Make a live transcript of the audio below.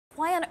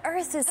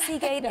earth is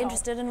Seagate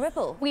interested in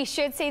Ripple? We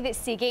should say that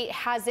Seagate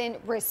hasn't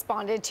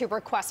responded to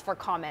requests for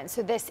comment.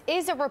 So this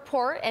is a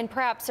report and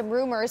perhaps some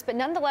rumors, but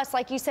nonetheless,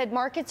 like you said,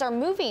 markets are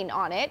moving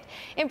on it.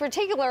 In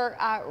particular,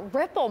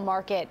 Ripple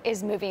market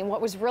is moving.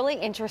 What was really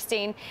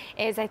interesting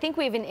is I think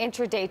we have an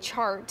intraday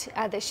chart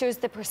that shows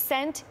the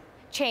percent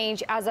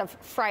change as of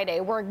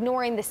Friday. We're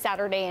ignoring the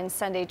Saturday and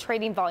Sunday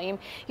trading volume.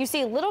 You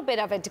see a little bit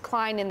of a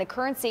decline in the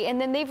currency,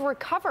 and then they've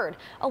recovered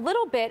a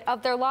little bit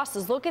of their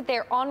losses. Look at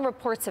their on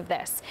reports of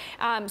this.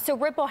 So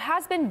Ripple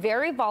has been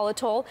very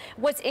volatile.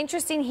 What's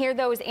interesting here,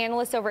 though, is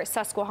analysts over at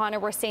Susquehanna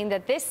were saying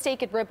that this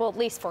stake at Ripple, at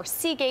least for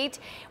Seagate,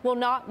 will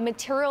not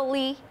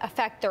materially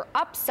affect their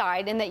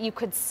upside and that you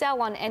could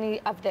sell on any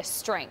of this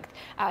strength.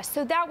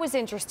 So that was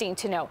interesting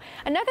to know.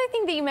 Another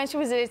thing that you mentioned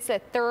was that it's the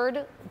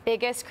third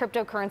biggest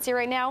cryptocurrency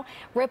right now.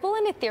 Ripple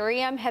and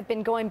Ethereum have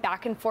been going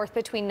back and forth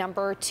between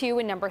number 2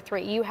 and number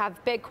 3. You have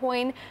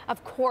Bitcoin,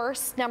 of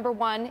course, number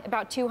 1,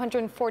 about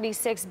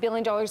 $246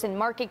 billion in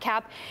market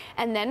cap,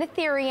 and then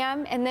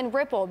Ethereum, and then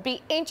Ripple.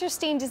 Be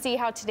interesting to see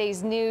how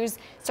today's news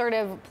sort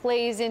of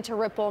plays into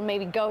Ripple,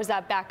 maybe goes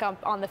up back up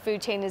on the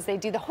food chain as they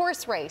do the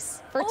horse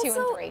race for 2 and 3.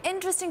 Also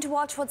interesting to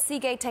watch what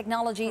Seagate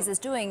Technologies is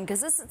doing, because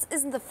this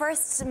isn't the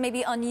first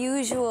maybe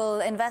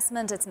unusual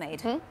investment it's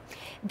made.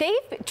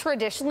 They've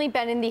traditionally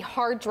been in the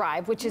hard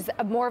drive, which is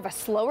more of a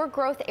slower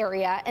growth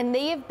area, and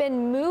they have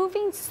been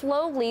moving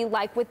slowly,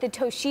 like with the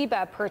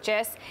Toshiba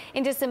purchase,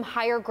 into some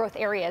higher growth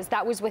areas.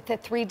 That was with the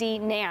 3D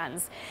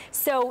NANDs.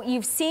 So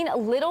you've seen a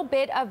little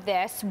bit of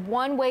this.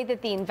 One way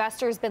that the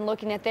investor has been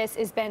looking at this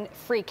has been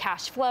free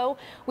cash flow.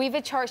 We have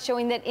a chart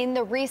showing that in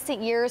the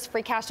recent years,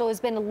 free cash flow has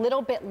been a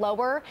little bit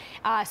lower.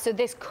 So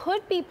this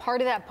could be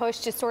part of that push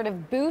to sort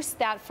of boost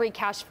that free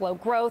cash flow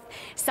growth,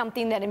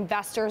 something that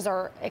investors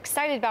are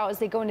excited about as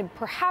they go into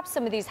perhaps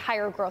some of these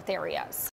higher growth areas.